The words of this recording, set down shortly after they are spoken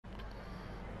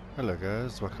Hello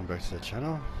guys, welcome back to the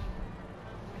channel.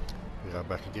 We are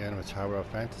back again with Tower of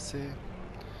Fantasy,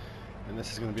 and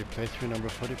this is going to be playthrough number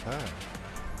 45.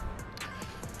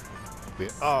 We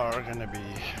are going to be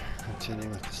continuing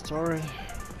with the story.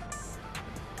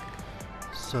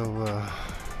 So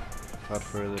without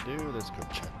further ado, let's go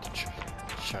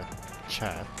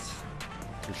chat.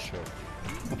 For sure.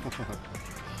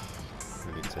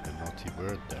 Really said a naughty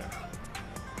word there.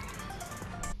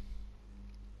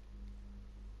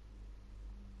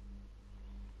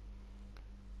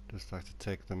 Just like to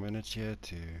take the minute here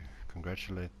to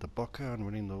congratulate the Boca on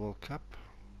winning the World Cup.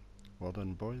 Well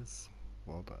done, boys.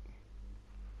 Well done.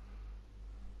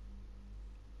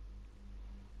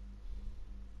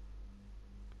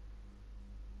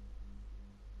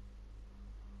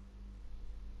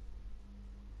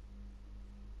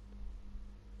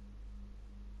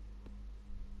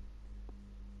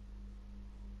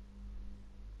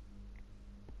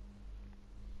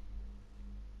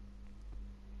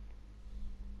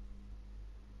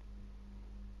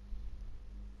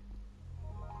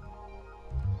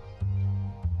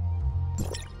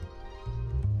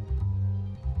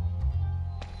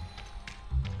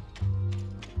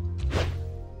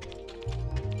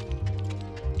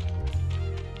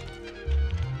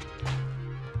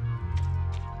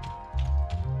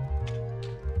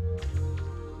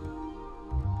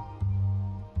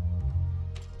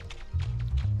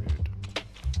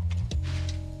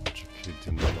 Kids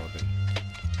in the lobby.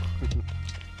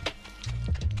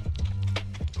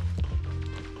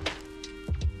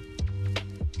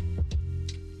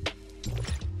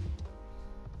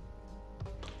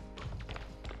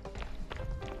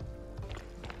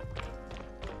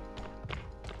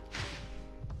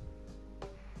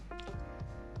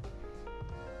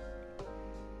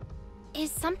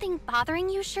 Is something bothering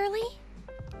you, Shirley?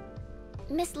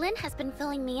 Miss Lynn has been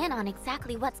filling me in on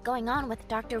exactly what's going on with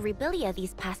Dr. Rubilia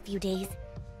these past few days.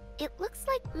 It looks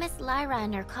like Miss Lyra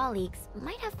and her colleagues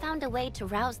might have found a way to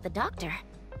rouse the doctor.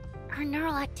 Her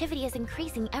neural activity is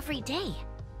increasing every day.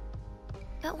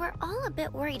 But we're all a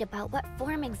bit worried about what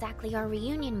form exactly our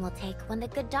reunion will take when the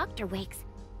good doctor wakes.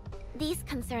 These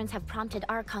concerns have prompted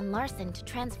Archon Larson to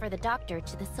transfer the doctor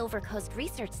to the Silver Coast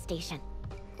Research Station.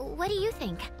 What do you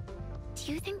think?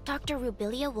 Do you think Dr.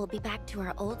 Rubilia will be back to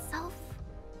her old self?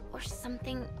 Or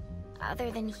something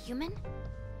other than human?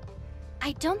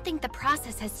 I don't think the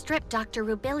process has stripped Dr.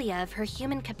 Rubilia of her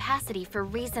human capacity for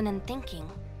reason and thinking.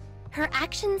 Her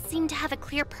actions seem to have a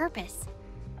clear purpose.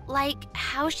 Like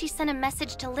how she sent a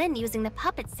message to Lynn using the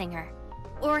puppet singer.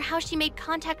 Or how she made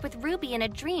contact with Ruby in a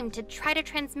dream to try to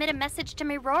transmit a message to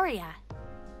Miroria.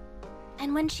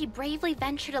 And when she bravely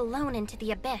ventured alone into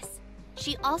the abyss,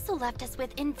 she also left us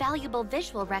with invaluable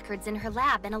visual records in her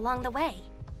lab and along the way.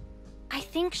 I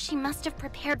think she must have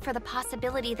prepared for the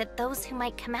possibility that those who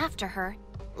might come after her,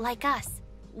 like us,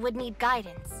 would need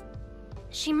guidance.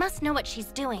 She must know what she's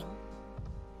doing.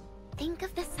 Think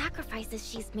of the sacrifices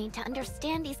she's made to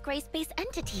understand these gray space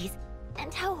entities,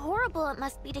 and how horrible it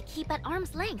must be to keep at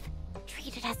arm's length,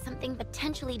 treated as something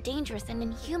potentially dangerous and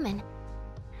inhuman.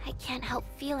 I can't help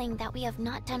feeling that we have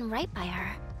not done right by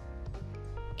her.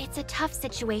 It's a tough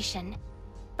situation,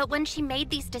 but when she made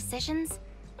these decisions,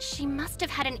 she must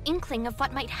have had an inkling of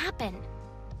what might happen.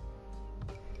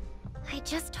 I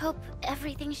just hope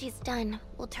everything she's done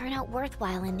will turn out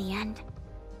worthwhile in the end.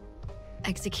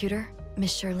 Executor,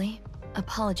 Miss Shirley,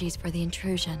 apologies for the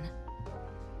intrusion.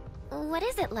 What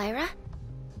is it, Lyra?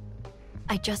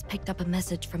 I just picked up a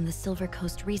message from the Silver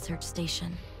Coast Research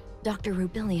Station. Dr.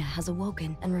 Rubilia has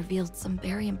awoken and revealed some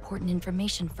very important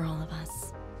information for all of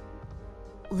us.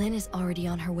 Lynn is already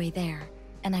on her way there,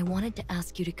 and I wanted to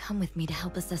ask you to come with me to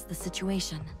help assess the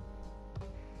situation.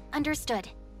 Understood.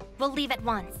 We'll leave at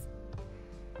once.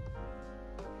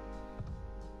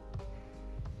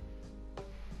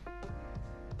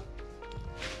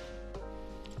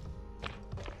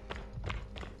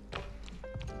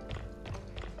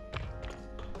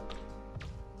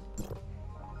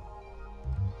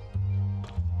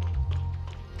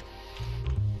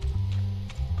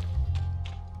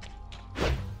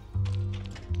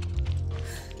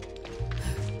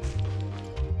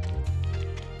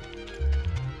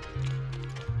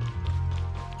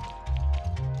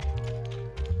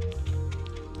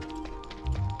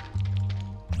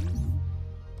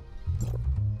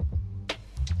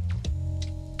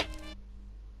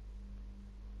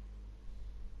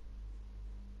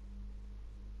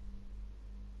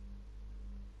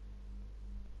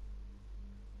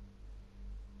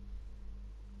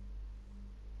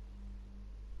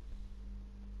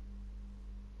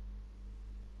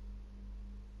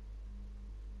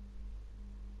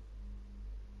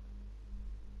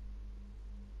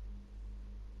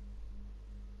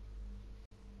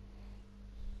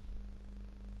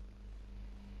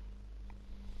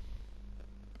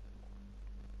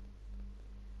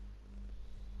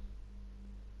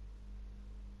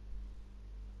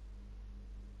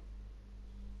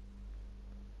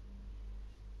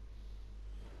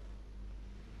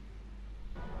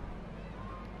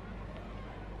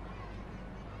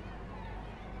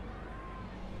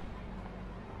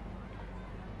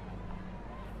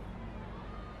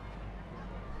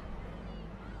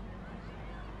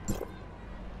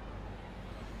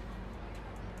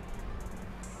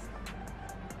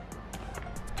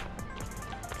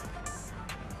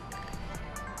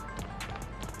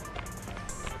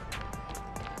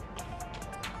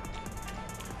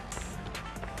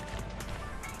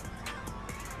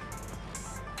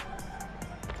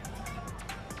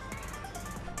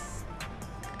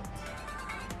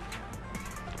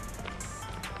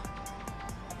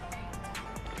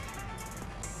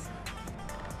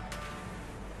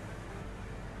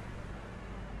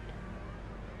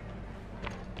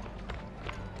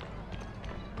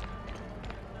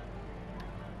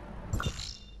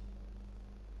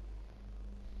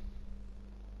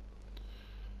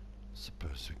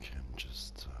 Suppose we can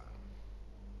just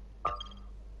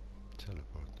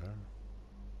teleport there.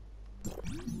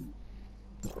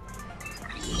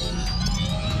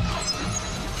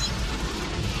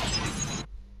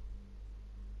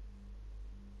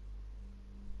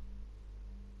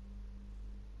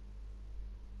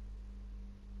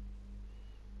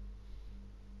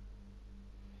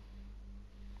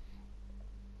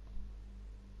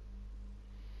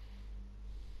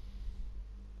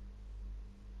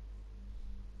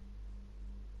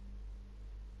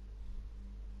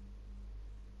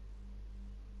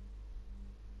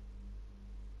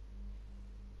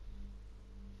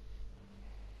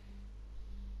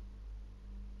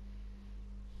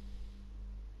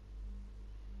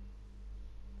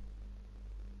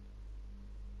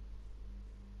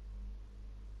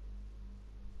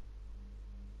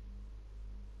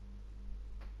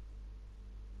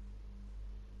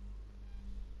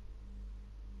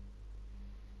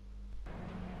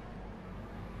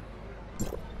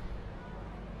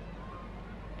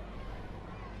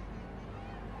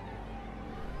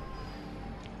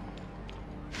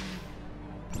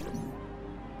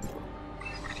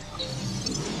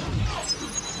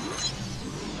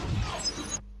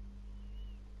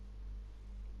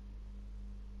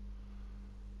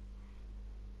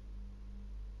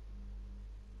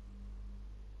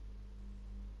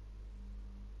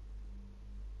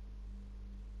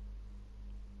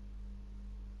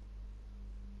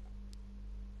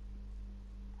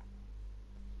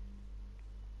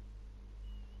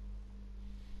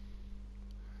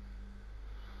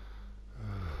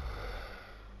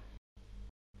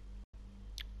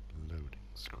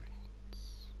 Screens.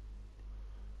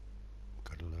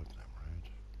 Gotta love them,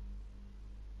 right?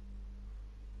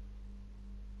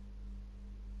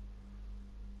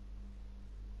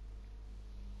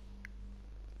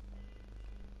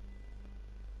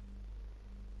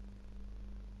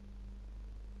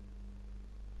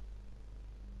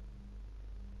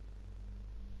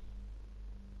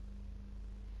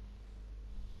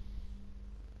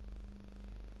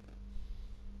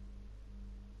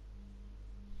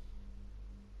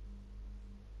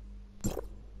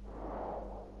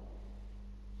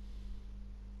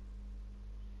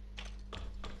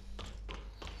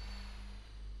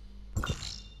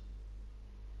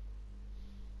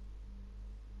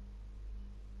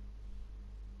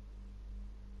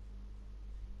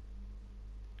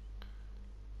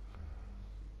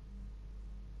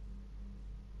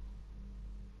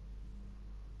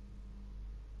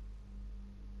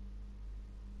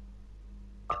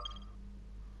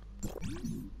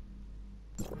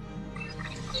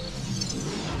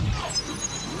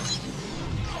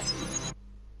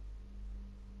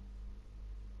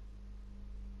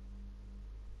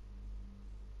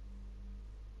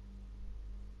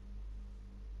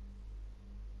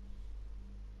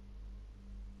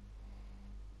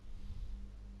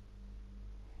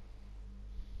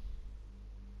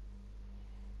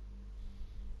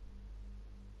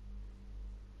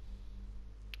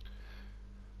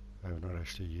 I have not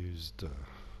actually used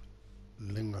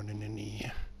Lingon in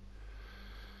any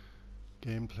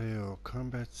gameplay or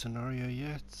combat scenario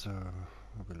yet, so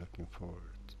I'll be looking forward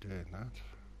to doing that.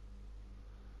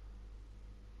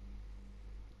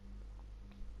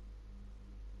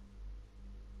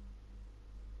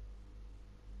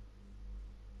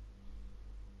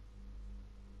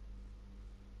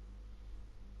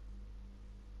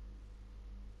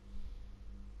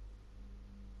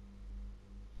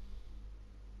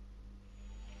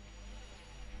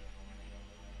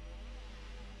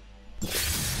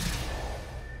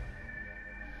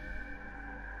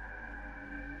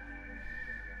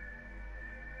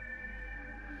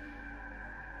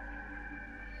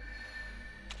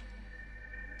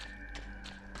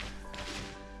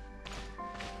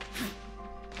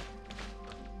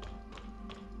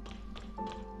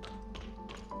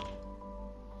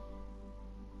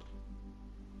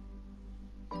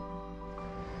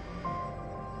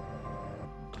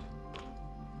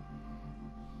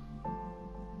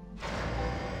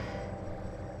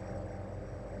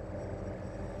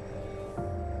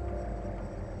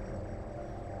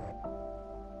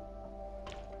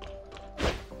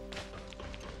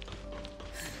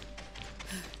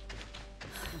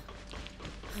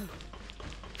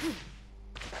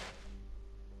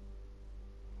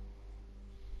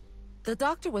 The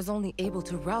doctor was only able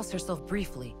to rouse herself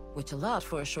briefly, which allowed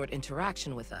for a short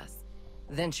interaction with us.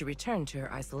 Then she returned to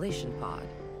her isolation pod.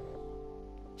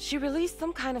 She released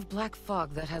some kind of black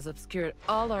fog that has obscured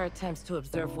all our attempts to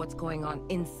observe what's going on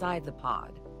inside the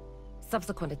pod.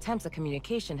 Subsequent attempts at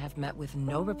communication have met with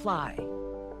no reply.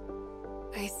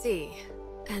 I see.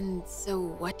 And so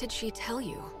what did she tell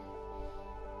you?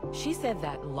 She said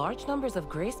that large numbers of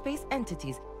gray space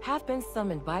entities have been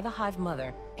summoned by the Hive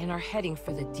Mother and are heading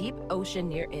for the deep ocean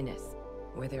near Innis,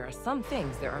 where there are some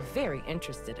things they are very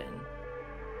interested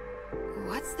in.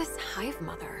 What's this Hive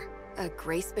Mother? A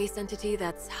gray space entity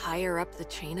that's higher up the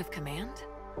chain of command?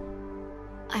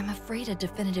 I'm afraid a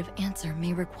definitive answer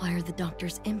may require the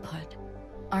Doctor's input.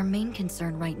 Our main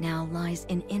concern right now lies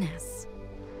in Innis.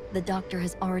 The Doctor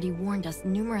has already warned us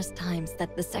numerous times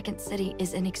that the Second City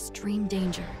is in extreme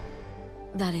danger.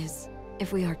 That is,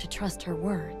 if we are to trust her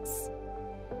words.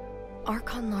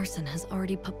 Archon Larson has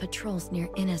already put patrols near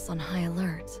Innis on high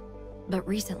alert, but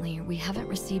recently we haven't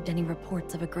received any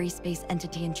reports of a gray space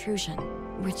entity intrusion,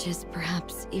 which is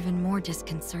perhaps even more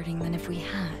disconcerting than if we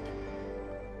had.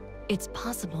 It's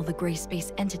possible the gray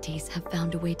space entities have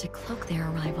found a way to cloak their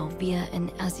arrival via an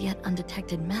as-yet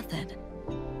undetected method.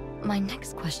 My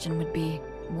next question would be,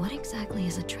 what exactly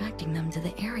is attracting them to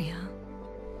the area?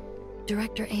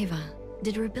 Director Ava,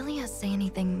 did Rubilia say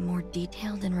anything more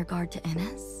detailed in regard to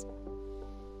Innis?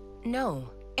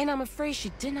 No, and I'm afraid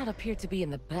she did not appear to be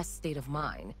in the best state of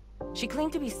mind. She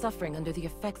claimed to be suffering under the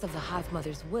effects of the Hive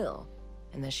Mother's will,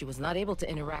 and that she was not able to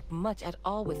interact much at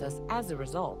all with us as a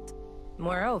result.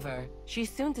 Moreover, she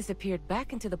soon disappeared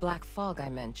back into the black fog I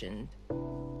mentioned.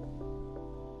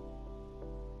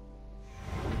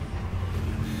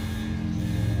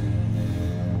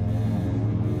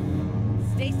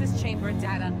 Stasis chamber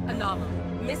data anomaly.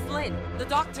 Miss Lin, the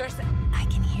doctor said— I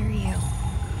can hear you.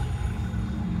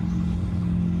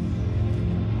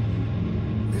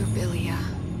 Rubilia.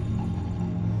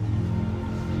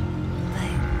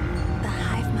 But the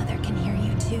Hive Mother can hear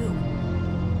you too.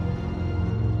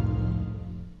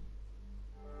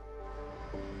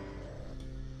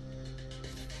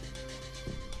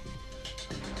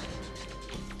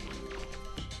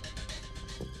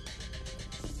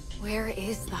 Where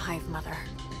is the Hive Mother?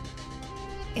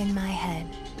 In my head,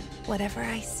 whatever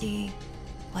I see,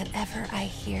 whatever I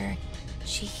hear,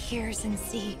 she hears and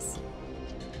sees.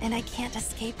 And I can't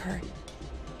escape her,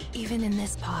 even in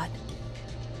this pod.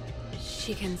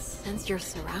 She can sense your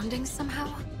surroundings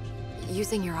somehow?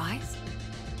 Using your eyes?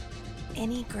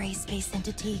 Any gray space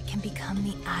entity can become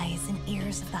the eyes and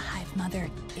ears of the Hive Mother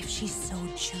if she so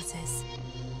chooses.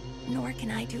 Nor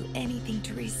can I do anything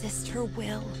to resist her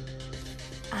will.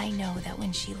 I know that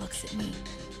when she looks at me,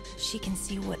 she can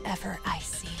see whatever I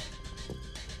see.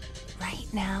 Right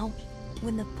now,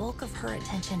 when the bulk of her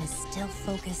attention is still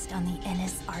focused on the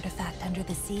Innis artifact under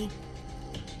the sea,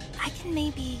 I can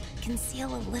maybe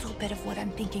conceal a little bit of what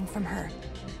I'm thinking from her.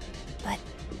 But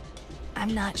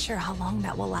I'm not sure how long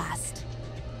that will last.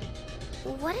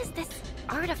 What is this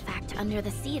artifact under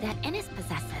the sea that Innis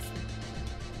possesses?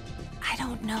 I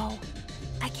don't know.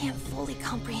 I can't fully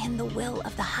comprehend the will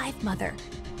of the Hive Mother.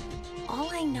 All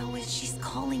I know is she's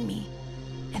calling me,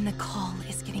 and the call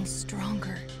is getting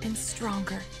stronger and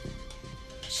stronger.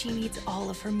 She needs all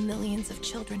of her millions of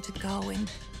children to go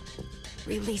and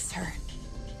release her.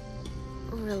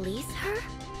 Release her?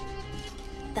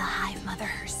 The Hive Mother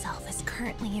herself is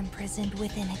currently imprisoned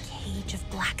within a cage of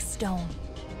black stone.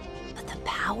 But the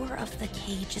power of the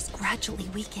cage is gradually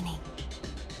weakening.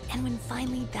 And when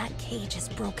finally that cage is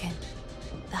broken,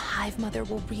 the Hive Mother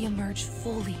will re-emerge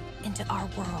fully into our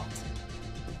world.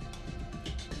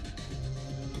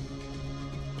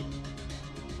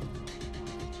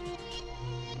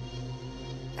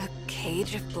 A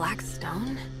cage of black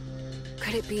stone?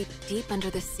 Could it be deep under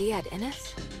the sea at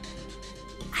Innis?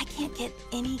 I can't get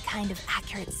any kind of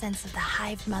accurate sense of the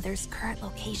Hive Mother's current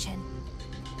location.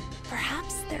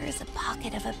 Perhaps there is a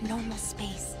pocket of abnormal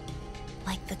space,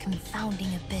 like the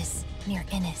confounding abyss near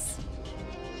Innis.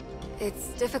 It's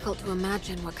difficult to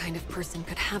imagine what kind of person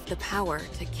could have the power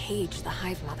to cage the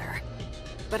Hive Mother.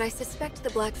 But I suspect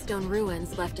the Blackstone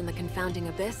ruins left in the confounding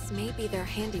abyss may be their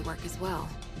handiwork as well.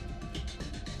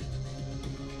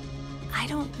 I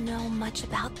don't know much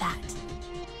about that.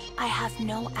 I have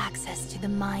no access to the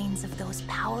minds of those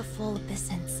powerful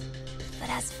abyssins. But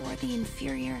as for the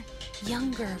inferior,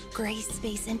 younger gray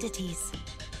space entities,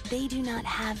 they do not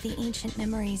have the ancient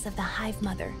memories of the Hive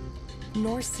Mother,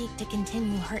 nor seek to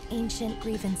continue her ancient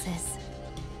grievances.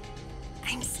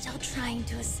 I'm still trying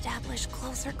to establish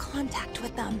closer contact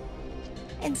with them,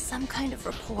 and some kind of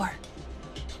rapport.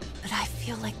 But I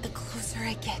feel like the closer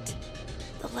I get,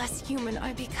 the less human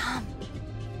I become.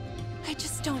 I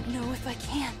just don't know if I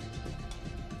can.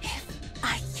 If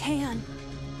I can.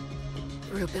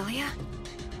 Rubilia?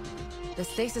 The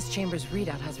stasis chamber's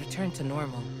readout has returned to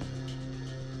normal.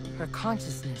 Her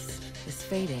consciousness is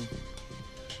fading.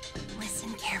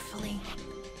 Listen carefully.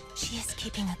 She is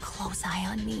keeping a close eye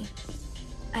on me.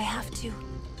 I have to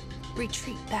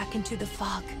retreat back into the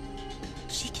fog.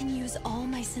 She can use all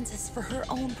my senses for her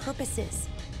own purposes.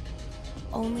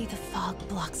 Only the fog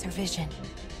blocks her vision.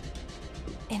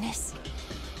 Innes,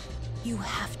 you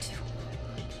have to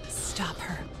stop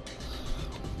her.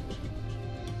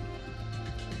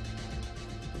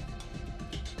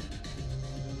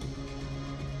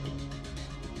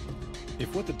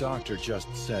 If what the doctor just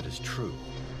said is true,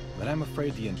 then I'm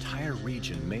afraid the entire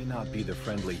region may not be the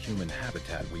friendly human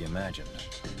habitat we imagined.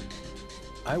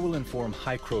 I will inform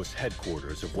Hykros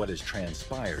headquarters of what has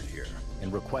transpired here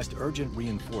and request urgent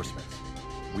reinforcements.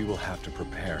 We will have to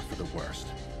prepare for the worst.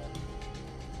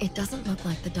 It doesn't look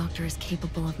like the doctor is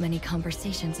capable of many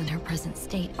conversations in her present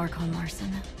state, Archon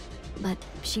Larson. But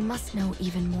she must know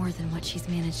even more than what she's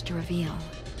managed to reveal.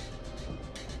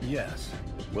 Yes.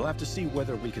 We'll have to see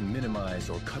whether we can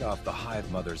minimize or cut off the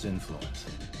Hive Mother's influence.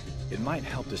 It might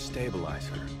help to stabilize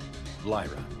her.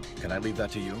 Lyra, can I leave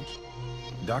that to you?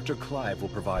 Dr. Clive will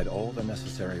provide all the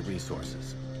necessary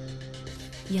resources.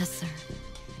 Yes, sir.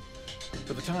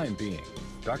 For the time being,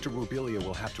 Dr. Rubilia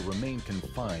will have to remain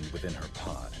confined within her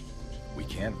pod. We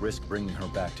can't risk bringing her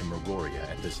back to Meroria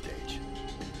at this stage.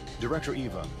 Director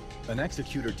Eva, an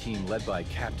executor team led by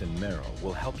Captain Merrill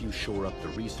will help you shore up the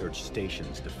research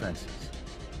station's defenses.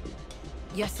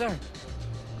 Yes, sir.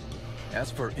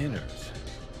 As for Inners,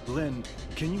 Lynn,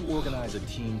 can you organize a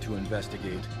team to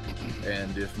investigate?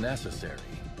 And if necessary,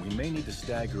 we may need to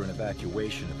stagger an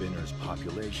evacuation of Inners'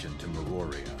 population to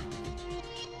Meroria.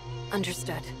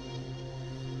 Understood.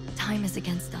 Time is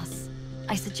against us.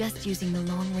 I suggest using the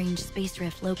long-range space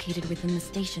rift located within the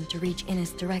station to reach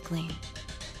Innes directly.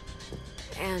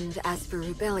 And as for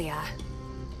Rubilia,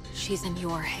 she's in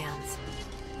your hands.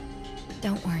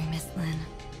 Don't worry, Miss Lynn.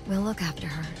 We'll look after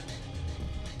her.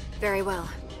 Very well.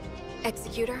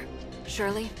 Executor,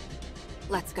 Shirley,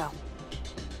 let's go.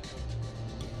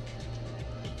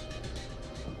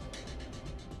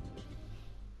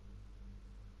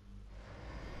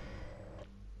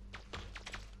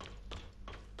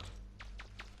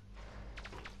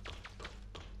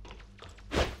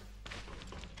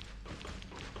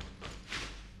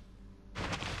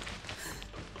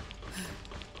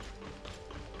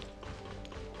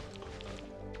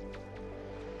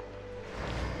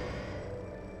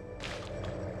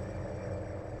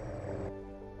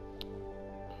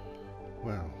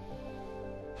 Well.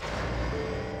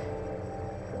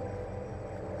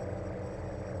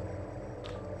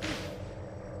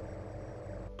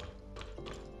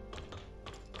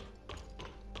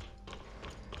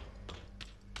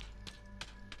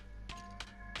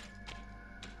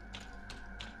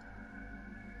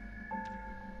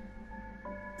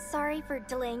 Sorry for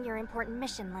delaying your important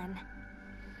mission, Lynn.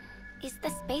 Is the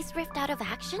space rift out of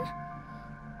action?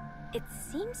 It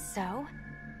seems so.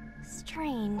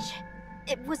 Strange.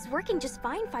 It was working just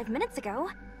fine 5 minutes ago.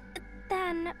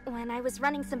 Then, when I was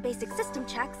running some basic system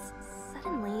checks,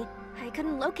 suddenly, I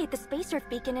couldn't locate the space rift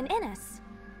beacon in Innes.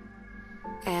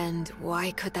 And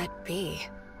why could that be?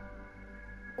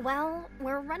 Well,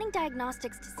 we're running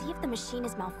diagnostics to see if the machine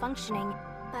is malfunctioning,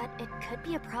 but it could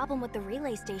be a problem with the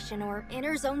relay station or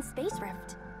Inner's own space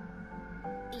rift.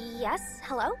 Yes,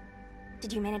 hello?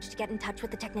 Did you manage to get in touch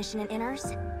with the technician in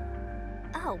Inners?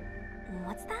 Oh,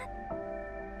 what's that?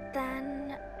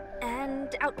 Then...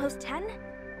 and Outpost 10?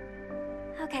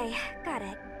 Okay, got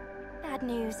it. Bad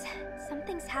news.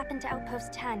 Something's happened to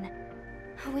Outpost 10.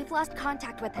 We've lost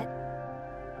contact with it.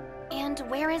 And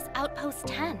where is Outpost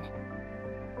 10?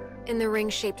 In the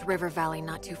ring-shaped river valley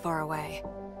not too far away.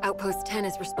 Outpost 10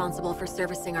 is responsible for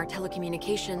servicing our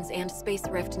telecommunications and space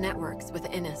rift networks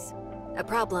with Innes. A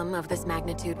problem of this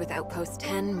magnitude with Outpost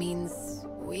 10 means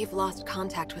we've lost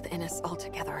contact with Innes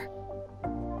altogether.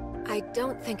 I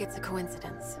don't think it's a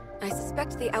coincidence. I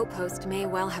suspect the outpost may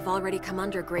well have already come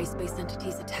under Grey Space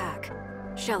Entity's attack.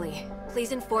 Shelley,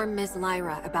 please inform Ms.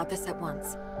 Lyra about this at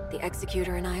once. The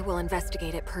Executor and I will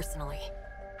investigate it personally.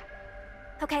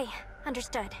 Okay,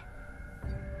 understood.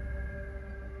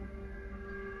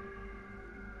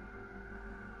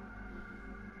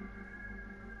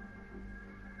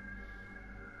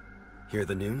 Hear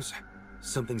the news?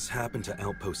 Something's happened to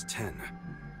Outpost 10.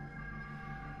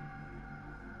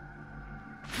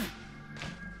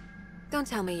 Don't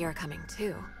tell me you're coming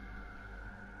too.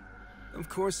 Of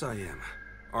course I am.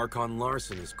 Archon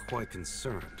Larson is quite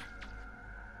concerned.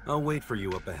 I'll wait for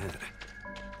you up ahead.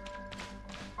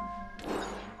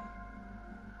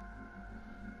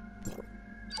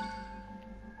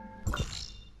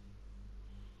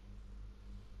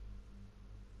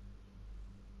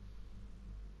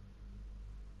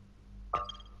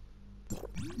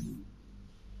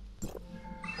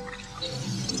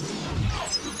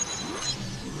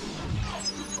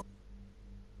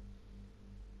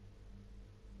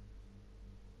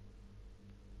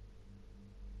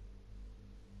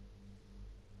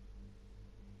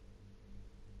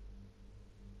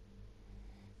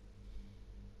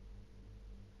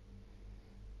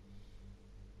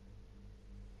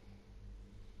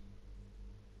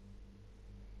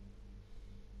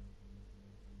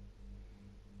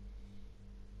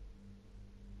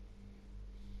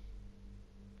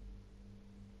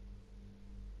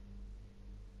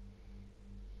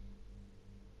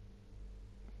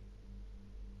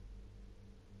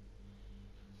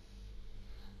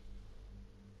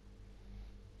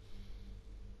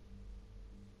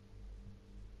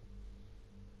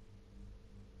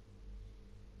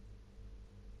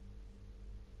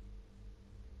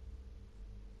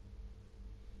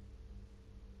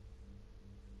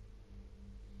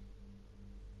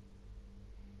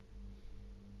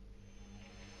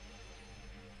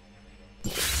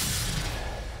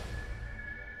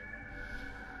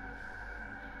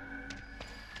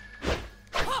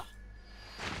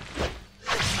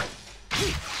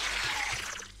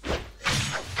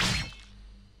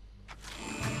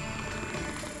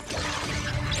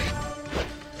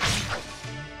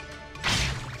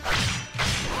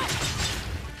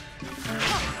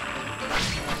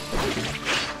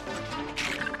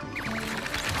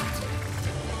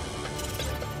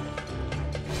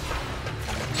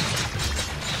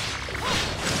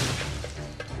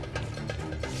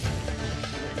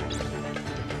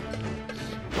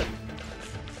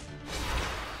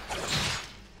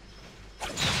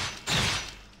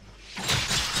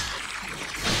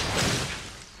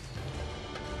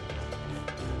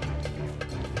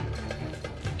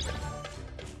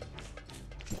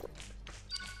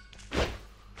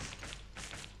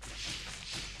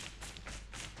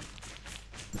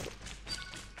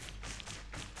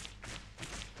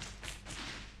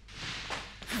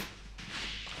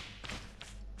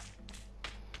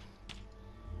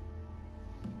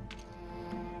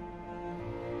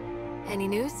 Any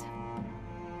news?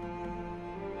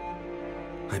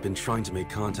 I've been trying to make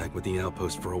contact with the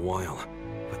outpost for a while,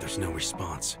 but there's no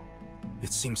response.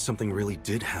 It seems something really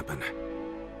did happen.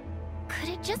 Could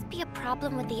it just be a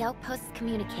problem with the outpost's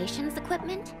communications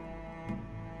equipment?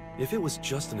 If it was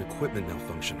just an equipment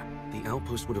malfunction, the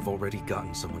outpost would have already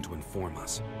gotten someone to inform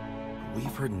us.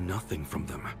 We've heard nothing from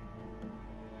them.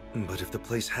 But if the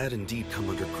place had indeed come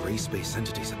under Gray Space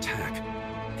Entity's attack,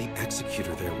 the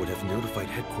Executor there would have notified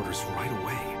headquarters right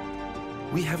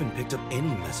away. We haven't picked up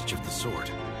any message of the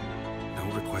sort.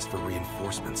 No request for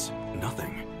reinforcements,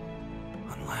 nothing.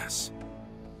 Unless...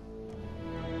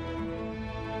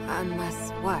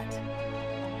 Unless what?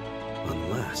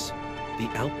 Unless the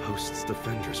outpost's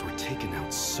defenders were taken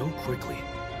out so quickly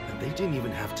that they didn't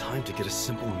even have time to get a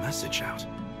simple message out.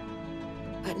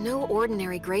 But no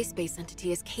ordinary Gray Space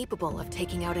entity is capable of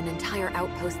taking out an entire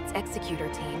outpost's executor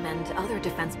team and other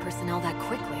defense personnel that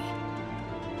quickly.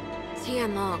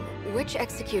 Tianlong, which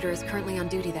executor is currently on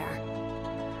duty there?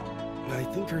 I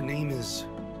think her name is...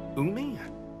 Umi?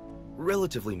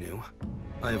 Relatively new.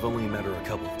 I have only met her a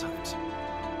couple of times.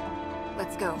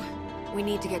 Let's go. We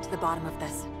need to get to the bottom of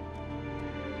this.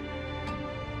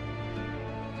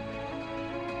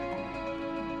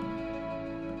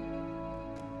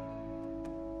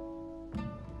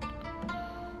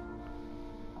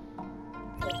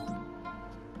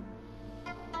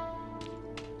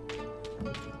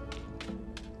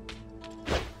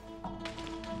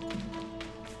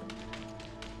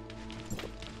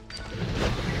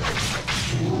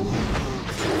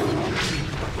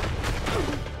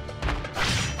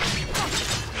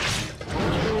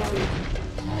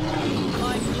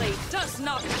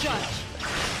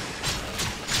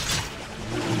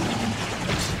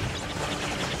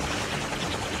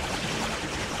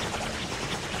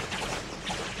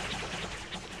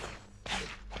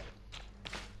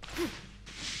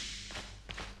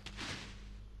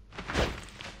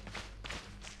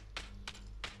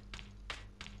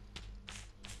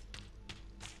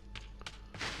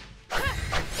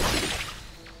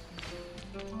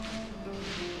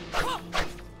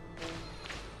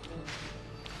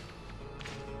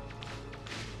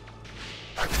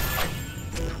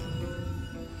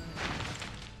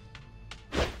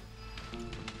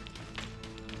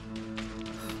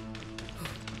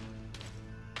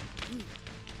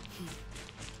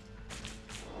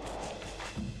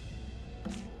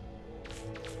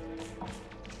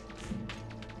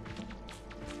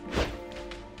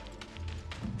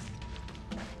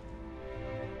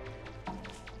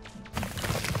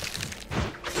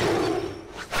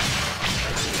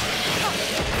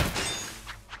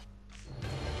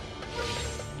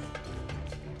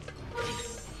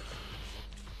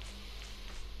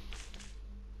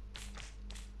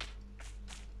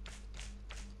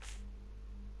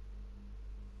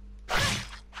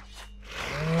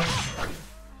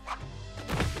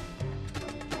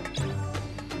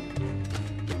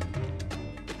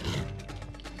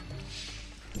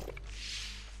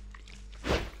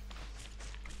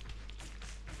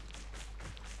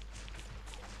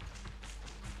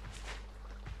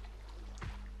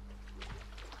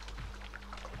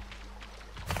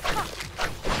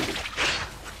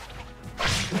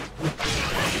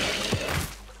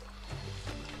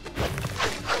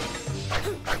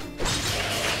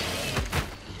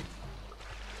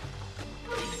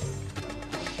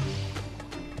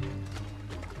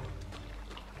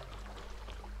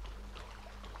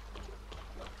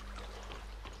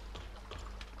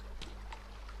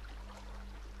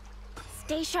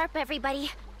 Stay sharp, everybody.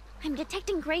 I'm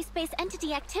detecting Gray Space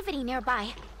Entity activity nearby.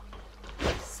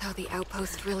 So the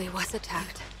outpost really was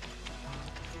attacked.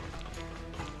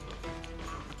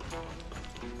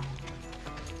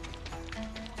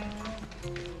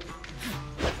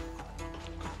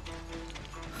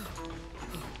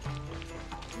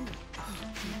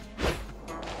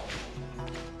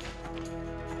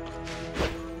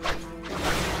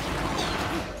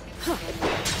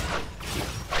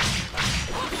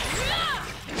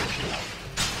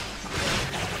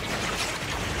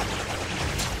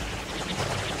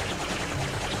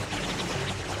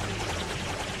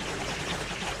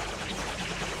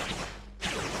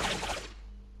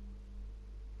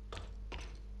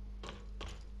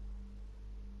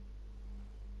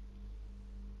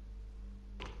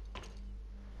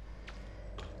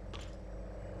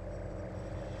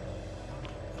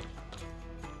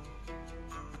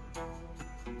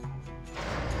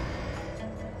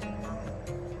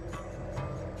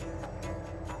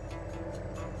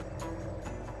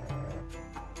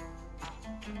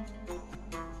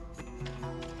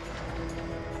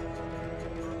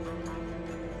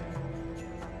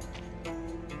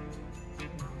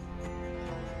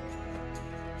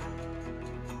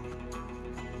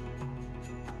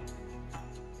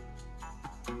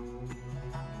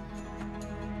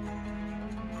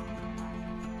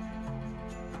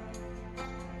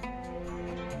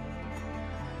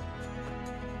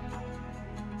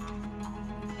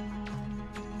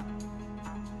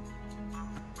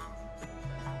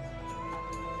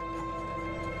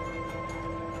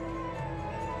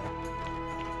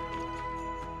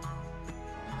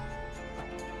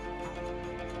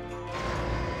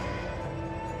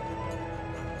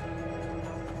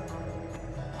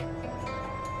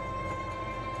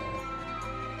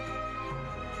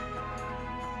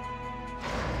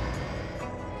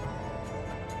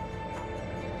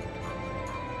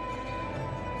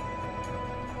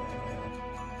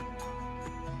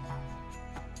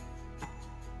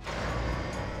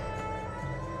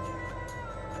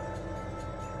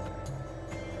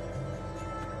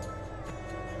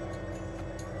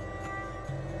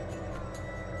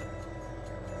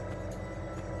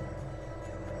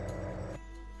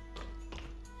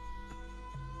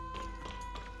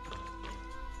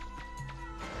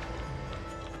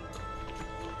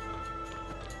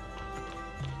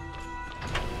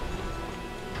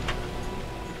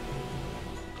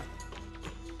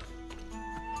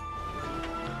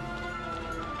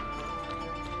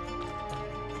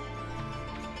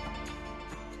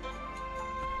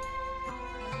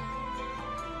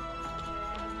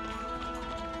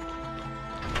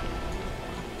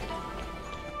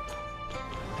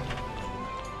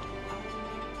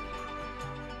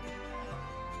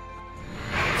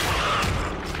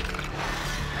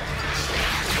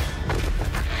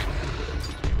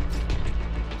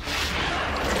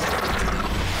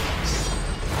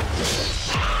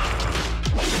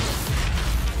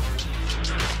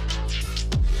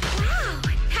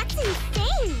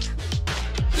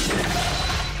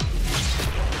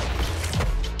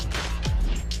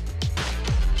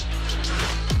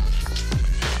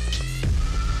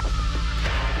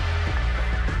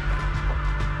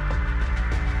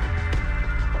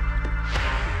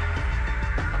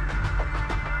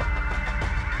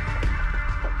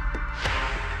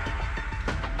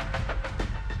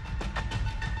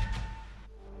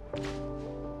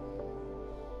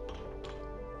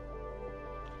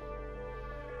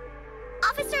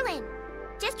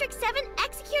 District 7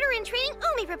 Executor in Training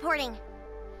Umi reporting.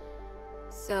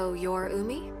 So you're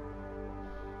Umi?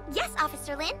 Yes,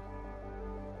 Officer Lin.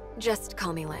 Just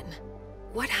call me Lin.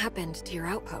 What happened to your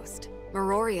outpost?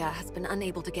 Meroria has been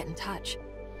unable to get in touch.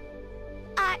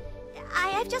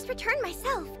 I've just returned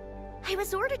myself. I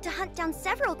was ordered to hunt down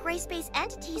several Gray Space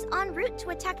entities en route to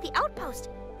attack the outpost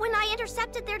when I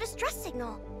intercepted their distress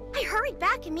signal. I hurried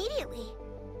back immediately.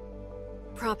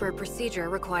 Proper procedure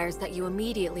requires that you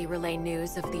immediately relay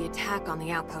news of the attack on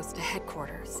the outpost to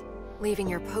headquarters. Leaving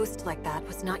your post like that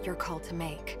was not your call to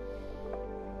make.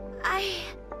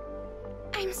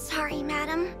 I'm sorry,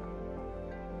 madam.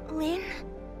 Lin?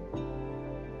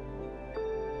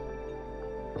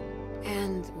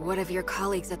 And what of your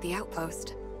colleagues at the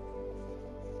outpost?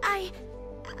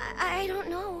 I don't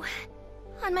know.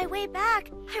 On my way back,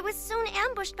 I was soon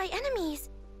ambushed by enemies.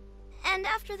 And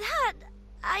after that,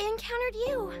 I encountered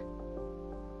you.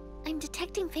 I'm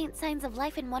detecting faint signs of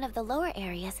life in one of the lower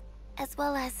areas, as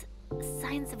well as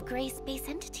signs of Gray Space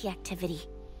entity activity.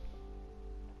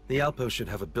 The outpost should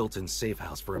have a built-in safe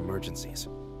house for emergencies.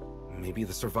 Maybe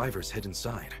the survivors hid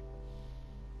inside.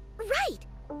 Right!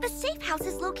 The safe house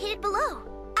is located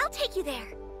below. I'll take you there.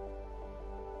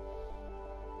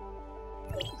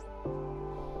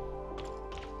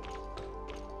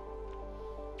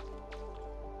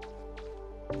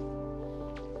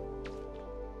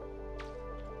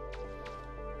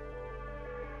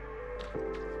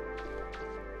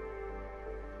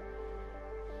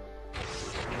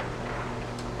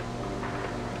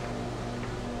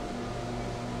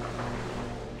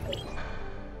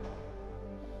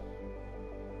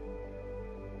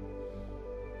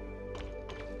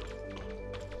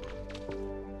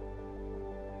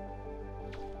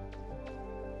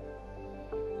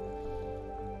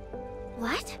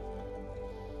 What?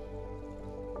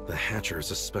 The Hatcher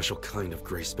is a special kind of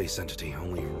gray space entity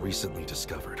only recently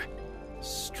discovered.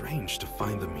 Strange to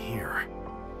find them here.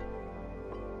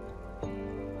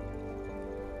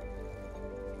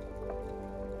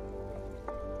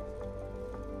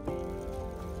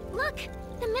 Look!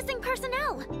 The missing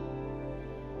personnel!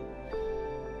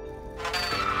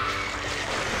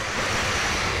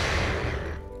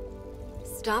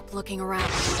 Stop looking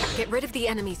around. Get rid of the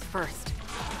enemies first.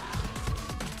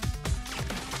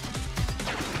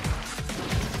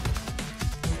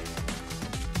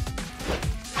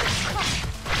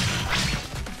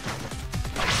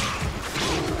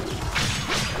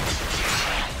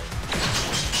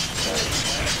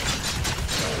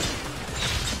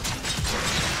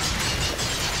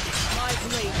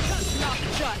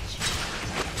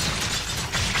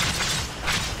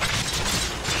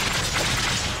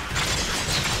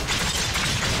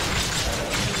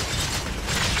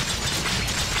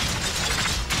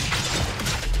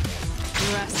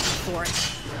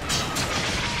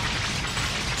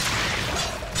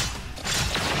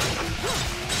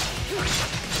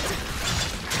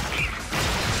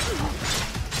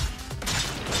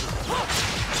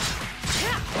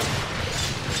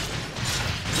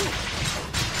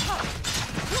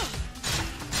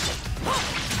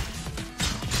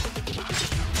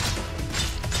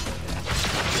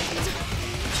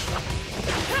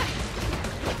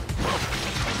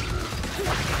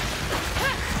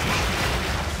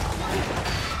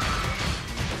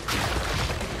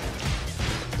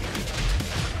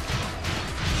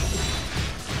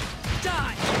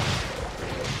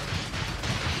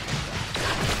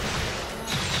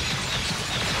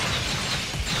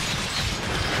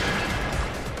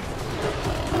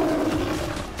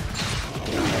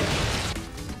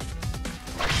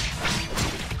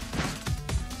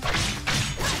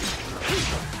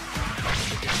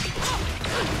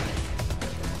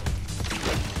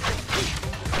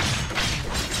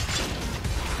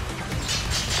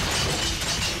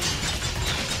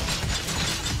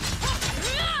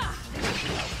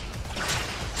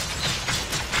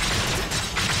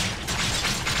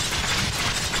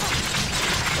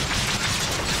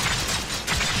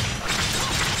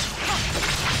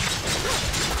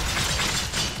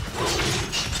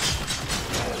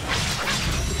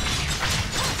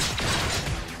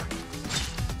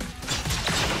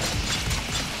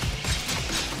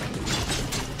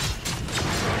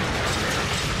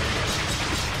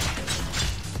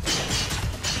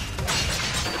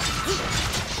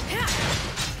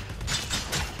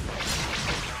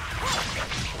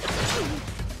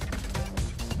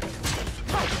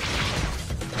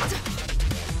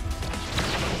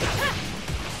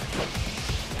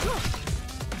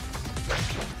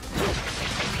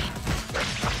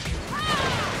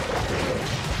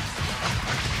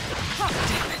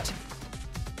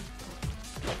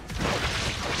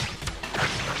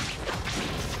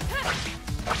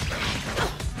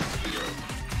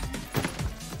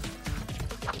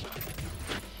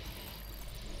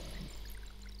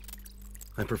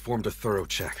 performed a thorough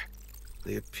check.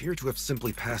 They appear to have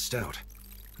simply passed out.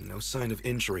 No sign of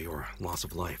injury or loss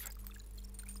of life.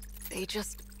 They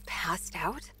just passed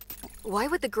out? Why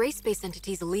would the gray space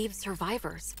entities leave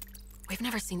survivors? We've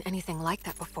never seen anything like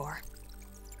that before.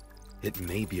 It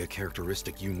may be a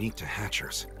characteristic unique to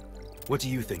Hatchers. What do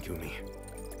you think, Umi?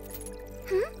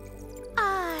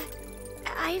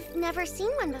 I've never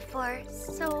seen one before,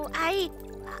 so I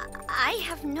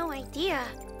have no idea.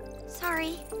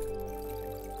 Sorry.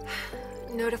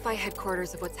 Notify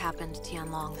headquarters of what's happened,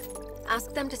 Tianlong.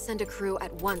 Ask them to send a crew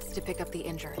at once to pick up the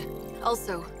injured.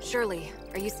 Also, Shirley,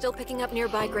 are you still picking up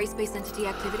nearby gray space entity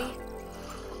activity?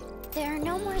 There are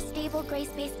no more stable gray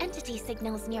space entity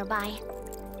signals nearby.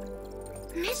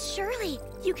 Miss Shirley,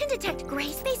 you can detect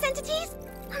gray space entities?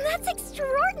 That's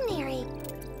extraordinary!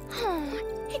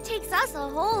 It takes us a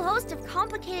whole host of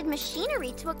complicated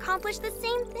machinery to accomplish the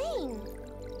same thing.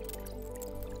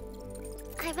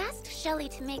 I've asked Shelley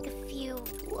to make a few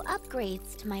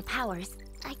upgrades to my powers.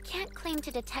 I can't claim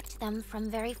to detect them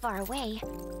from very far away,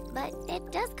 but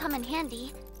it does come in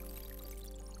handy.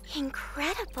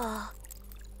 Incredible.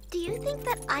 Do you think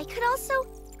that I could also...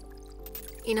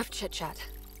 Enough chit-chat.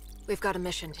 We've got a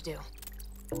mission to do.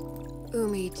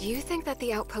 Umi, do you think that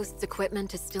the outpost's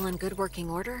equipment is still in good working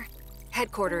order?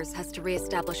 Headquarters has to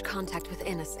re-establish contact with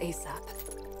Innes ASAP.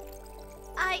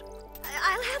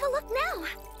 I'll have a look now.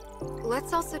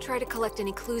 Let's also try to collect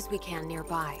any clues we can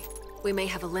nearby. We may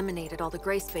have eliminated all the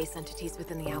gray space entities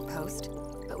within the outpost,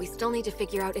 but we still need to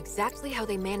figure out exactly how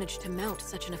they managed to mount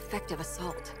such an effective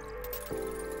assault.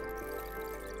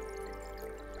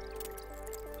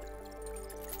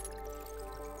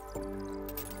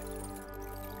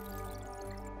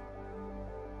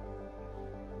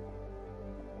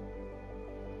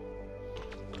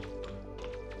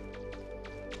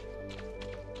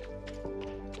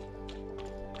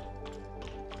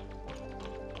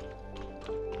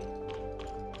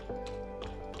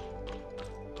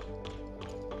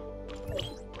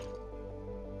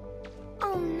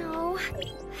 Oh no,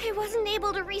 I wasn't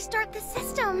able to restart the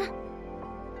system.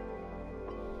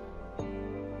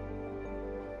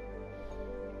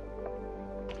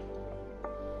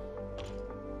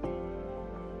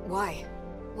 Why?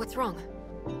 What's wrong?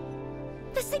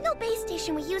 The signal base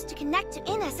station we used to connect to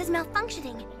Innes is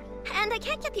malfunctioning, and I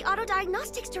can't get the auto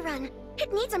diagnostics to run.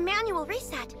 It needs a manual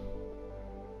reset.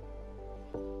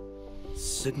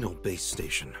 Signal base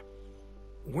station.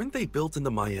 Weren't they built in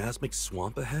the miasmic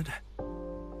swamp ahead?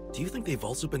 Do you think they've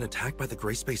also been attacked by the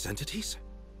gray space entities?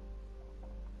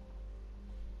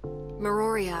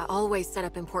 Meroria always set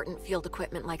up important field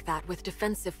equipment like that with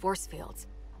defensive force fields.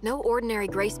 No ordinary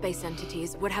gray space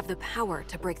entities would have the power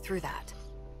to break through that.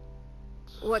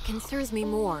 What concerns me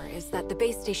more is that the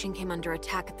base station came under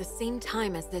attack at the same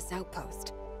time as this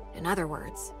outpost. In other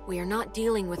words, we are not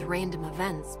dealing with random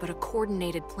events, but a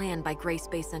coordinated plan by gray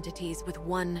space entities with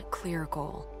one clear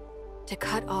goal: to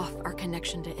cut off our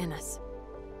connection to Innes.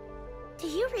 Do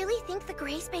you really think the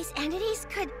gray space entities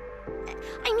could...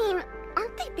 I mean,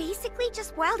 aren't they basically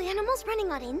just wild animals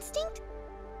running on instinct?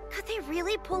 Could they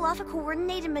really pull off a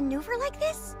coordinated maneuver like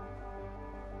this?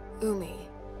 Umi,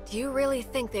 do you really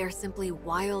think they are simply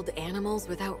wild animals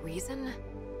without reason?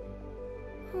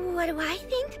 What do I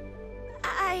think?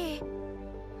 I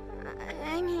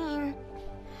mean,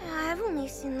 I've only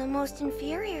seen the most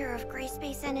inferior of gray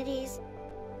space entities,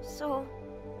 so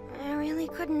I really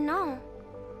couldn't know.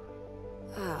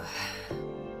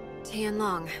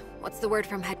 Tianlong, what's the word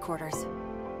from headquarters?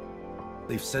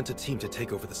 They've sent a team to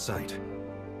take over the site.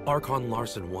 Archon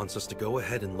Larson wants us to go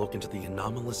ahead and look into the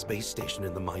anomalous space station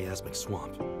in the miasmic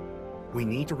swamp. We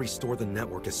need to restore the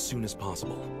network as soon as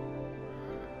possible.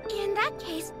 In that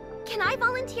case, can I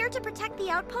volunteer to protect the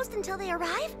outpost until they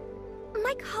arrive?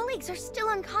 My colleagues are still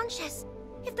unconscious.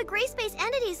 If the gray space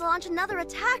entities launch another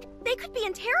attack, they could be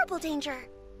in terrible danger.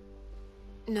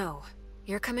 No,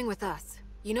 you're coming with us.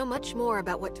 You know much more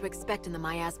about what to expect in the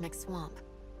miasmic swamp.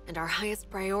 And our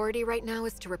highest priority right now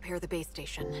is to repair the base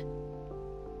station.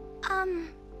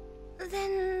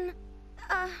 Then...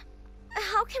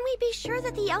 how can we be sure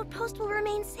that the outpost will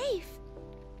remain safe?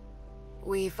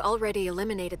 We've already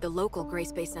eliminated the local gray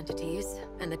space entities,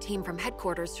 and the team from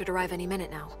headquarters should arrive any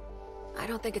minute now. I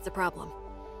don't think it's a problem.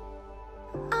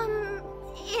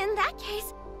 In that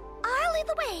case, I'll lead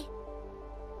the way.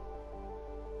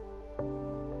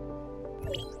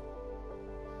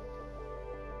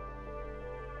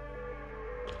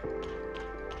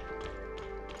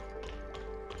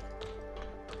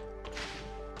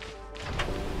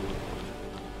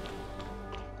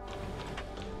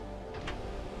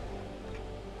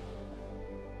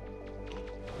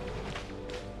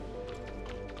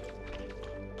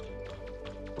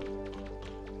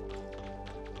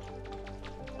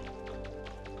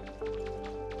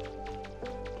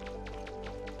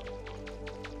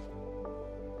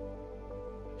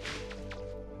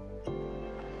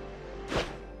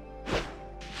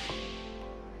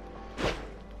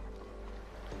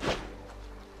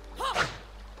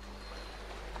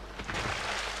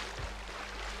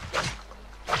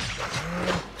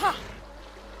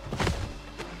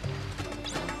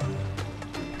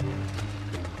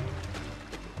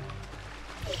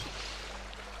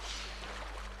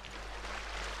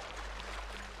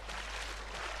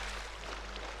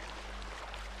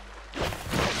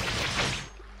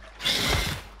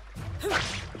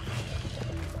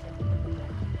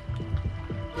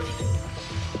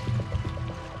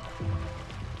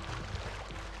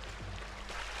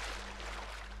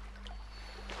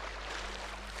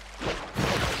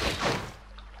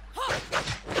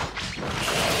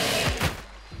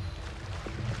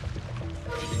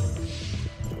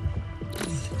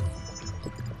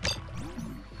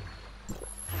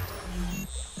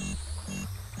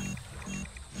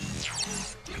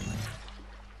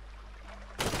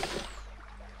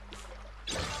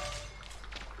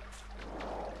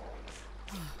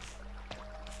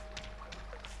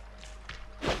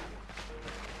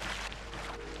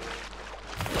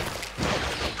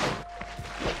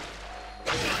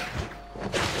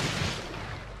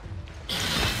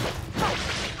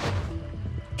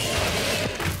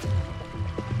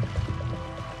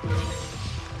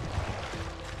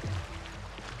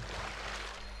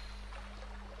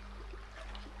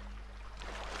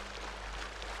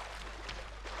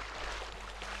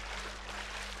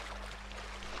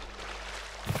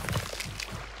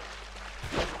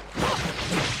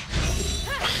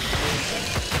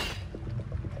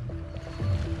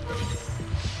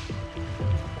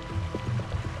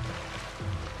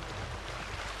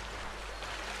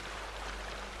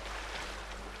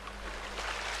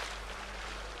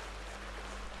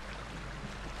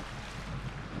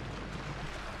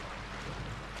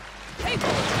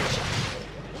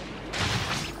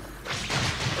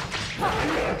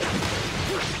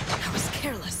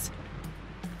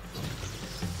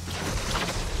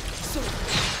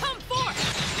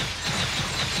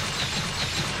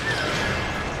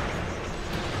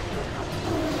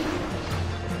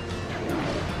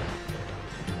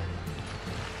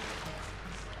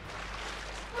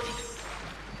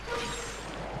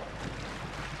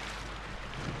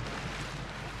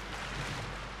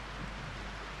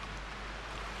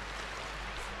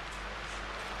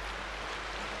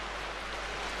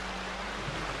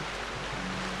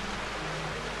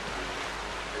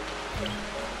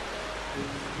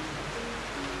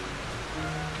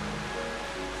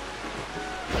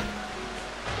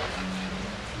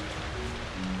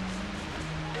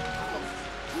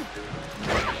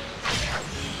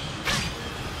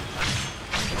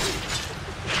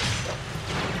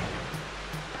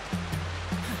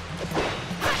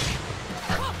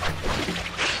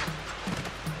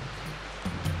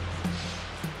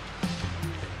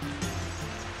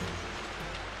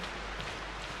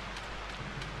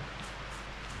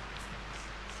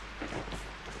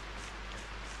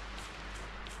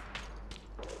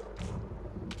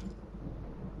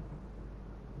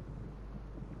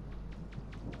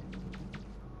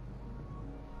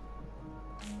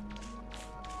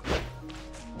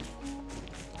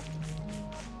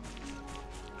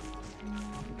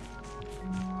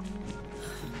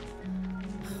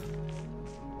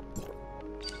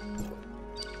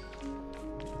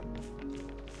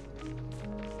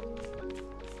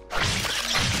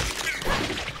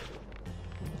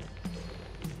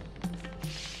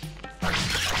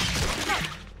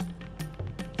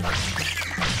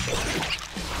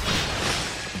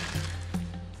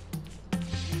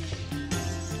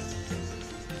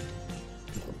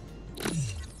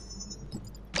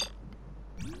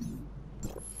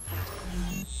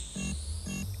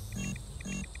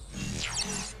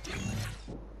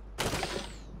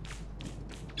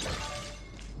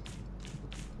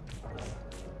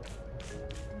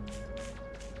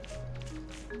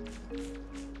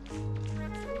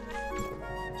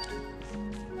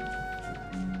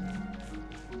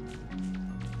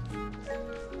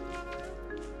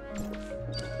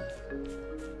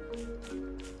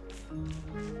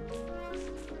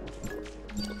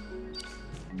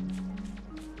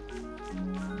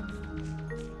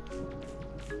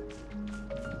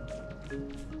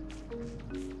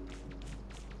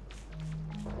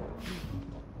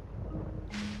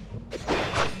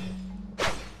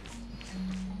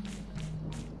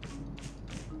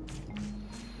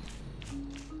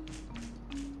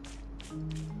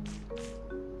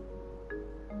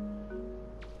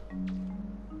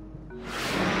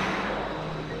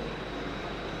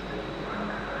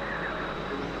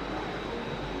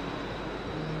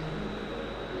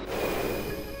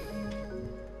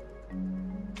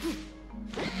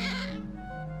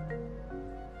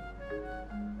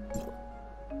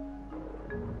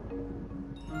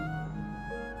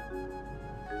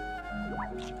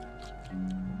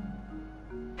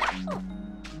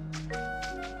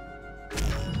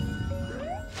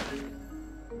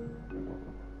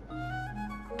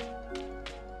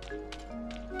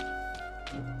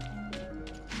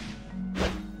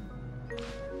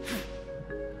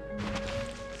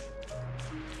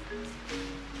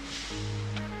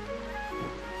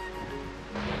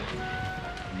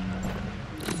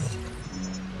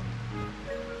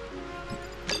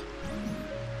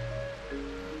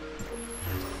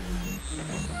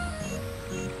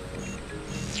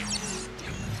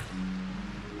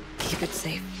 Keep it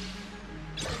safe.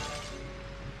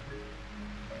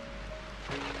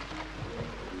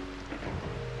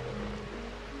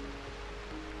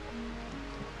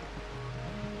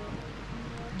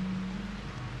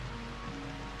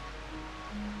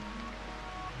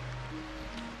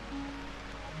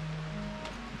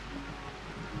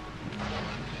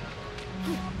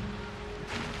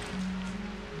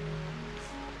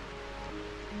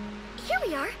 Here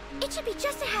we are. It should be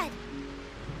just ahead.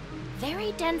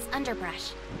 Very dense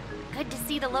underbrush. Good to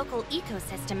see the local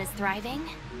ecosystem is thriving.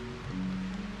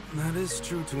 That is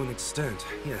true to an extent,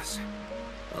 yes.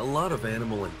 A lot of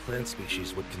animal and plant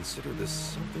species would consider this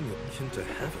something akin to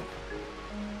heaven.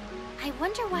 I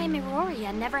wonder why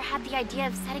Miroria never had the idea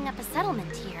of setting up a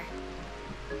settlement here.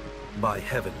 By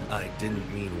heaven, I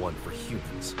didn't mean one for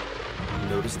humans.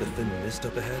 Notice the thin mist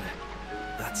up ahead?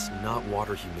 That's not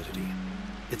water humidity.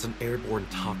 It's an airborne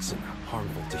toxin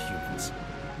harmful to humans.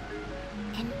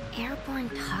 An airborne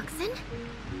toxin?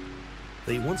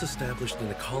 They once established an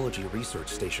ecology research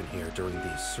station here during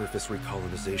the surface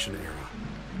recolonization era.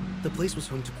 The place was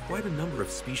home to quite a number of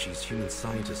species human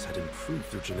scientists had improved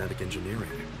through genetic engineering.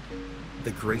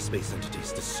 The Gray Space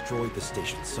entities destroyed the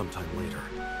station sometime later,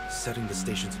 setting the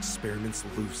station's experiments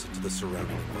loose into the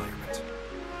surrounding environment.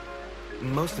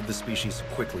 Most of the species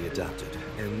quickly adapted,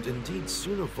 and indeed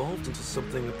soon evolved into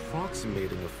something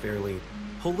approximating a fairly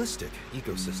holistic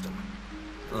ecosystem.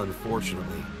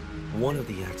 Unfortunately, one of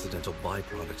the accidental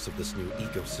byproducts of this new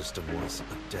ecosystem was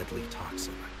a deadly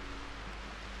toxin.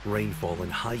 Rainfall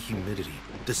and high humidity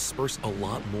disperse a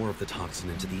lot more of the toxin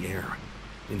into the air.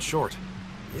 In short,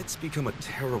 it's become a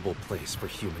terrible place for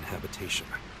human habitation.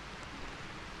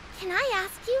 Can I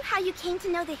ask you how you came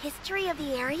to know the history of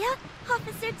the area,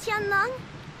 Officer Tianlong?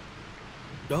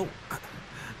 Oh,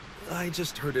 I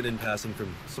just heard it in passing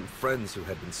from some friends who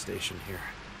had been stationed here.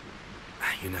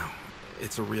 You know,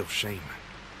 it's a real shame.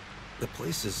 The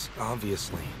place is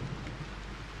obviously...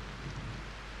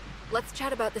 Let's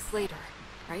chat about this later.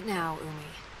 Right now, Umi,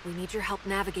 we need your help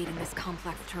navigating this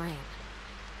complex terrain.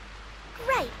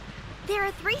 Right. There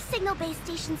are 3 signal base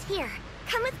stations here.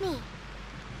 Come with me.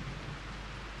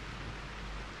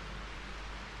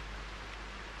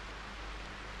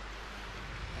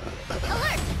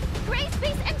 Alert! Gray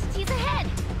space entities ahead!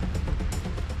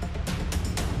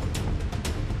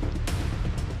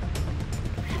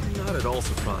 Not at all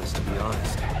surprised, to be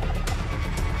honest.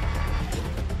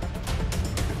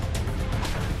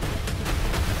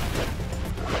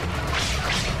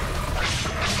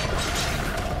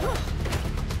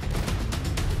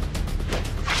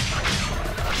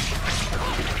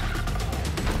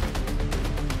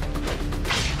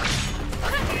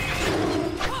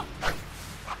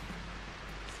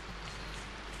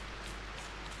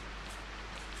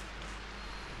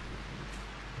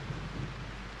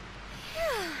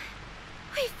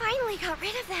 Got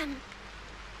rid of them.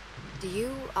 Do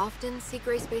you often see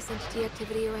gray space entity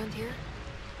activity around here?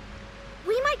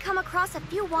 We might come across a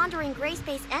few wandering gray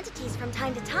space entities from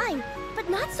time to time, but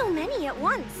not so many at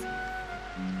once.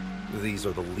 These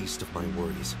are the least of my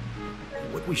worries.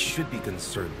 What we should be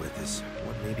concerned with is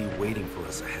what may be waiting for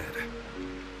us ahead.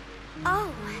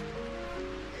 Oh.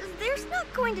 There's not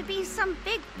going to be some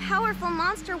big, powerful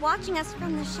monster watching us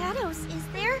from the shadows, is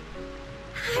there?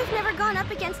 I've never gone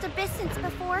up against Abyssins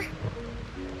before.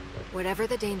 Whatever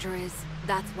the danger is,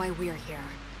 that's why we're here.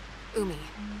 Umi,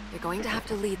 you're going to have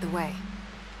to lead the way.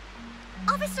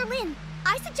 Officer Lin,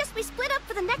 I suggest we split up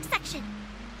for the next section.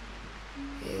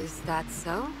 Is that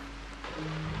so?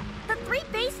 The 3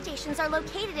 base stations are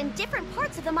located in different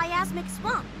parts of the miasmic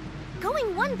swamp.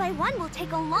 Going one by one will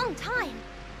take a long time.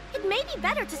 It may be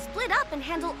better to split up and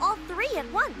handle all 3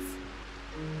 at once.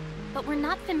 But we're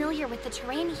not familiar with the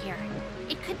terrain here.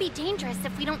 It could be dangerous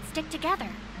if we don't stick together.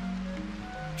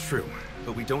 True,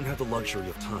 but we don't have the luxury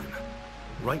of time.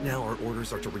 Right now, our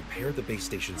orders are to repair the base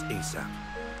stations ASAP.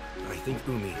 I think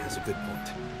Umi has a good point.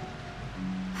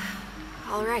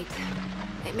 All right.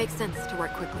 It makes sense to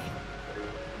work quickly.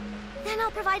 Then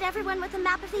I'll provide everyone with a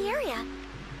map of the area.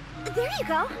 There you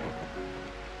go.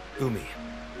 Umi,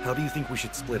 how do you think we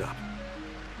should split up?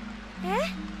 Eh?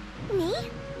 Me?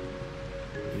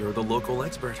 You're the local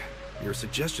expert. Your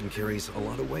suggestion carries a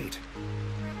lot of weight.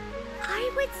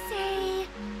 I would say...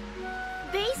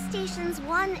 Base stations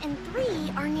 1 and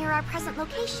 3 are near our present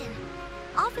location.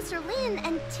 Officer Lin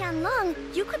and Tianlong,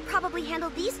 you could probably handle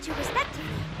these 2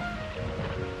 respectively.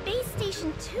 Base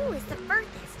station 2 is the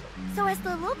furthest, so as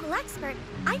the local expert,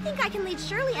 I think I can lead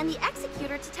Shirley and the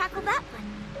Executor to tackle that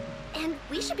one. And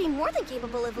we should be more than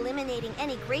capable of eliminating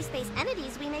any gray space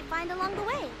entities we may find along the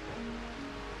way.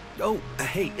 Oh,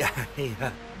 hey,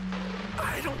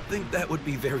 I don't think that would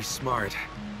be very smart.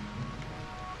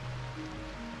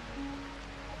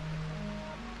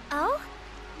 Oh?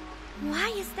 Why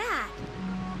is that?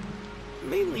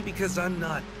 Mainly because I'm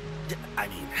not...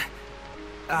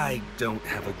 I don't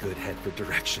have a good head for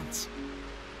directions.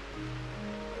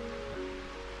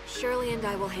 Shirley and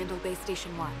I will handle base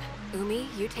station 1. Umi,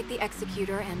 you take the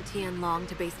Executor and Tianlong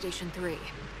to base station 3.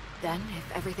 Then,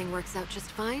 if everything works out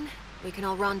just fine, we can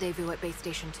all rendezvous at base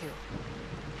station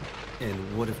 2.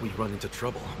 And what if we run into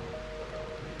trouble?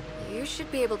 You should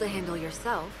be able to handle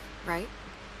yourself, right?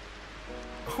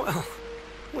 Well,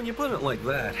 when you put it like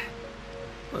that,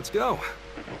 let's go.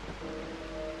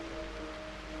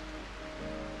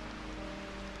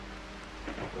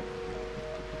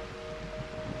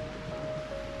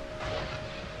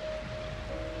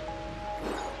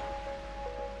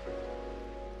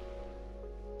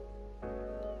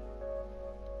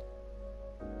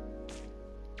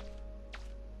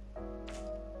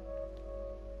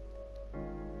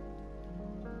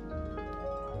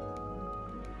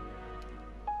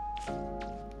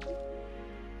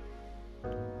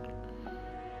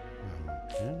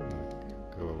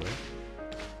 Go away.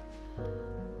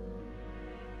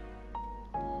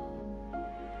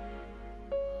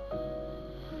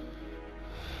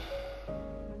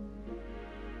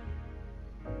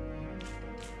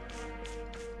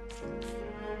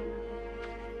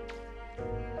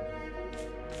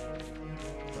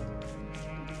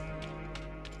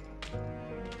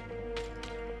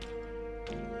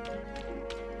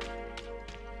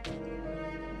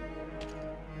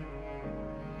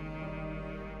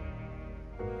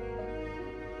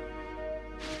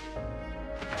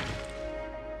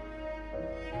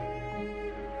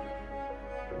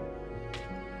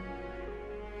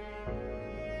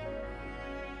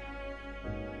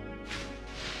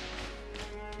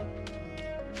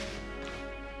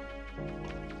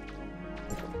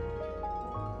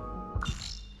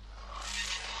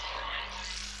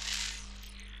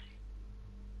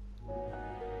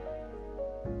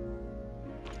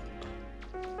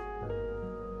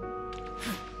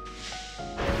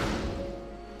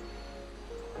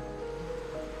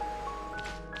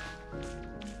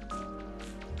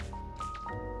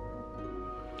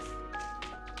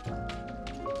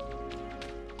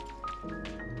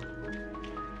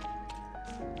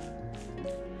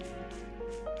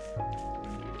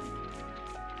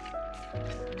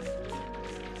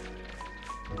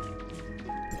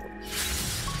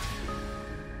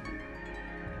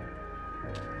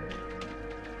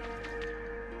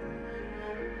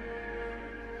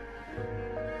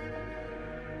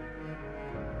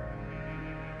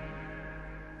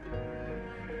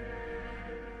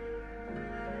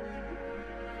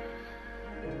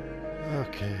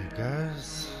 Okay,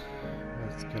 guys,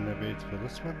 that's gonna be it for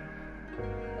this one.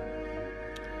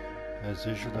 As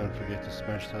usual, don't forget to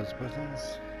smash those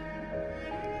buttons.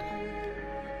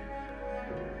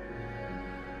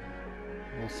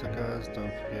 Also, guys,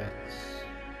 don't forget,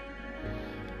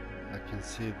 I can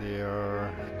see there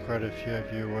are quite a few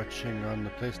of you watching on the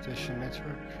PlayStation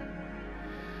Network.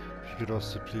 If you could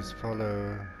also please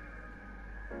follow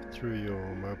through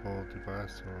your mobile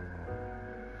device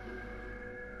or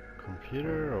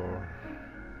computer or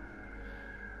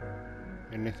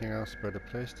anything else but a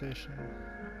PlayStation,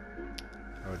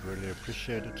 I would really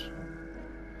appreciate it.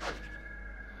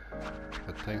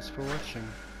 But thanks for watching.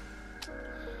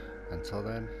 Until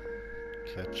then,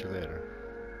 catch you later.